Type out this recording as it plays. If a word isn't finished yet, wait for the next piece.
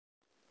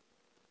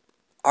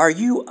Are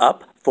you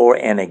up for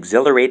an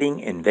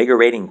exhilarating,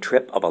 invigorating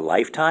trip of a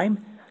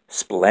lifetime?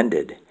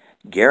 Splendid.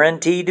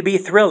 Guaranteed to be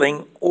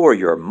thrilling or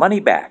your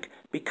money back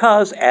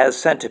because, as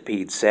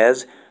Centipede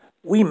says,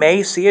 we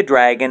may see a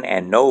dragon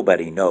and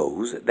nobody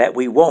knows that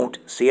we won't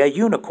see a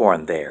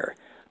unicorn there.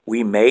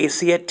 We may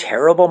see a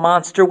terrible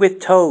monster with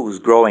toes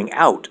growing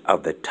out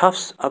of the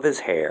tufts of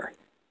his hair.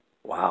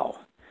 Wow.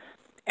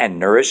 And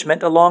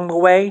nourishment along the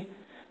way?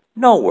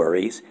 No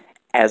worries,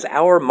 as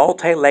our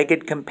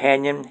multi-legged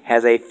companion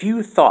has a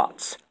few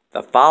thoughts,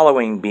 the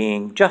following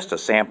being just a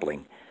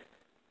sampling.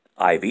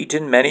 I've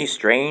eaten many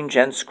strange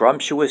and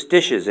scrumptious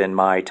dishes in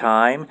my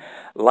time,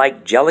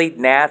 like jellied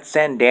gnats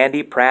and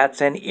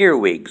dandy-prats and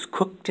earwigs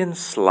cooked in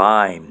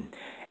slime.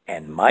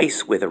 And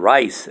mice with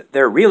rice,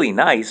 they're really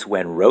nice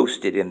when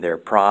roasted in their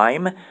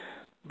prime,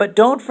 but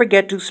don't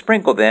forget to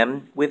sprinkle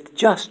them with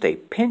just a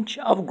pinch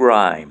of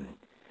grime.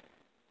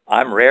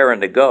 I'm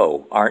rarin' to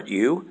go, aren't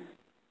you?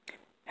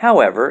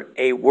 However,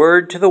 a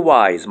word to the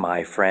wise,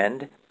 my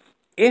friend.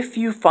 If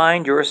you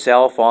find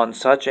yourself on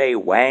such a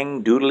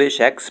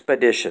wang-doodlish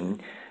expedition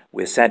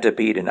with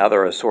Centipede and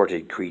other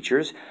assorted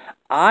creatures,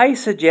 I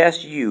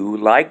suggest you,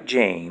 like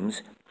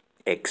James,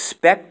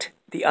 expect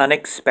the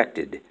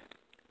unexpected.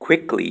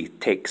 Quickly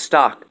take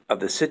stock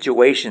of the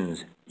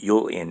situations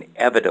you'll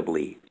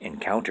inevitably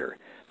encounter.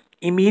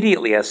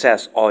 Immediately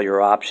assess all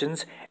your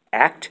options,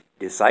 act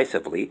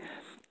decisively,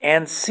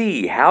 and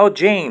see how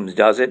James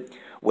does it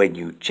when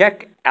you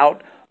check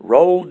out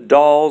Roald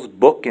Dahl's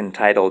book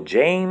entitled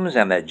James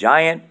and the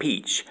Giant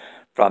Peach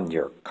from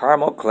your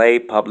Carmel Clay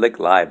Public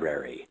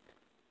Library.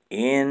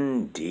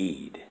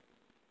 Indeed.